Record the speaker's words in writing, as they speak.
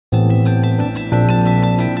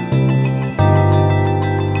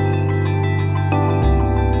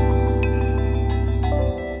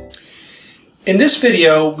In this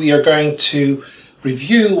video, we are going to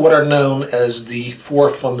review what are known as the four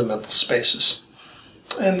fundamental spaces.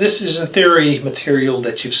 And this is in theory material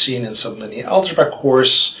that you've seen in some linear algebra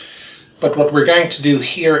course, but what we're going to do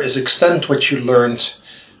here is extend what you learned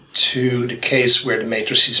to the case where the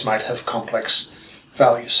matrices might have complex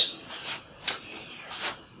values.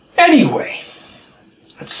 Anyway,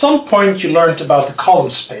 at some point you learned about the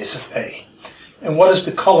column space of A. And what is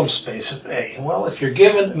the column space of A? Well, if you're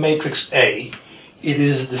given a matrix A, it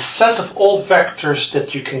is the set of all vectors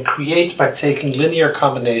that you can create by taking linear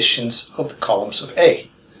combinations of the columns of A,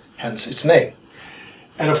 hence its name.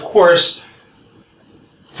 And of course,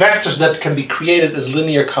 vectors that can be created as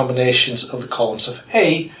linear combinations of the columns of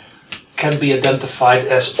A can be identified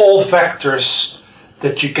as all vectors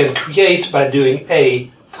that you can create by doing A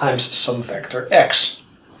times some vector X.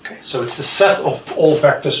 Okay, so it's the set of all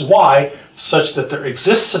vectors Y such that there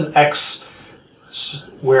exists an X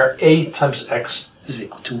where A times X is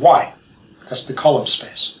equal to Y. That's the column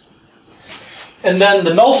space. And then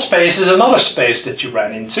the null space is another space that you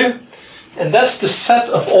ran into, and that's the set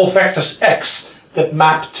of all vectors X that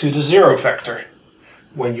map to the zero vector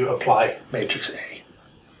when you apply matrix A.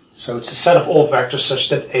 So it's the set of all vectors such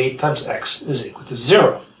that A times X is equal to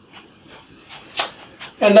 0.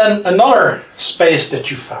 And then another space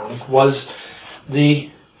that you found was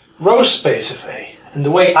the row space of A. And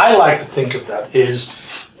the way I like to think of that is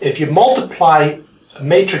if you multiply a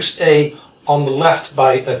matrix A on the left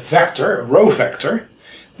by a vector, a row vector,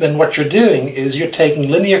 then what you're doing is you're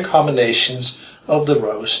taking linear combinations of the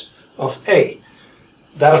rows of A.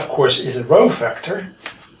 That, of course, is a row vector.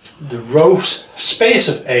 The row space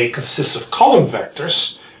of A consists of column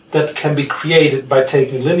vectors that can be created by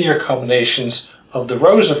taking linear combinations of the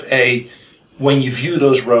rows of A when you view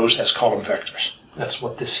those rows as column vectors. That's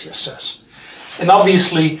what this here says. And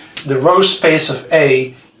obviously, the row space of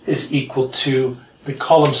A is equal to the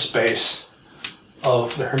column space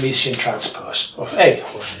of the Hermitian transpose of A,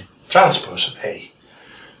 or the transpose of A,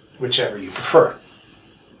 whichever you prefer.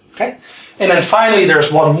 Okay? And then finally,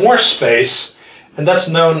 there's one more space, and that's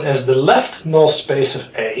known as the left null space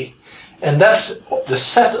of A. And that's the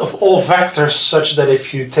set of all vectors such that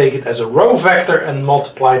if you take it as a row vector and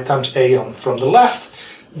multiply it times A from the left,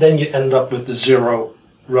 then you end up with the zero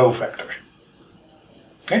row vector.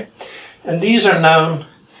 Okay? And these are known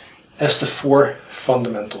as the four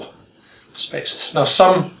fundamental spaces. Now,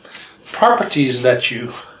 some properties that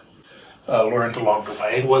you learned along the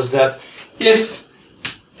way was that if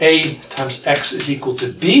A times X is equal to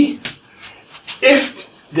B,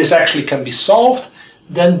 if this actually can be solved,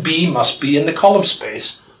 then B must be in the column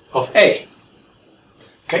space of A.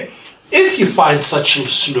 Okay? If you find such a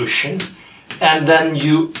solution, and then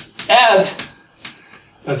you add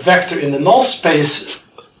a vector in the null space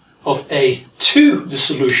of A to the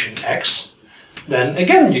solution X, then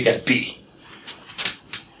again you get B.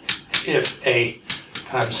 If A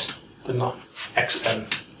times the null Xn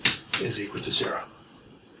is equal to 0.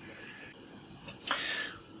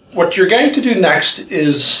 What you're going to do next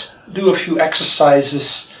is do a few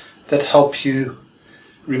exercises that help you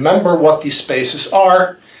remember what these spaces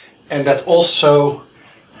are, and that also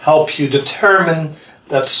help you determine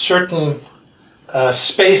that certain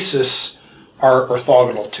spaces are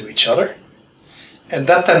orthogonal to each other. And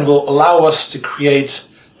that then will allow us to create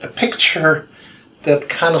a picture that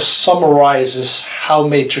kind of summarizes how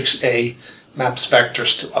matrix A maps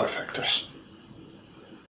vectors to other vectors.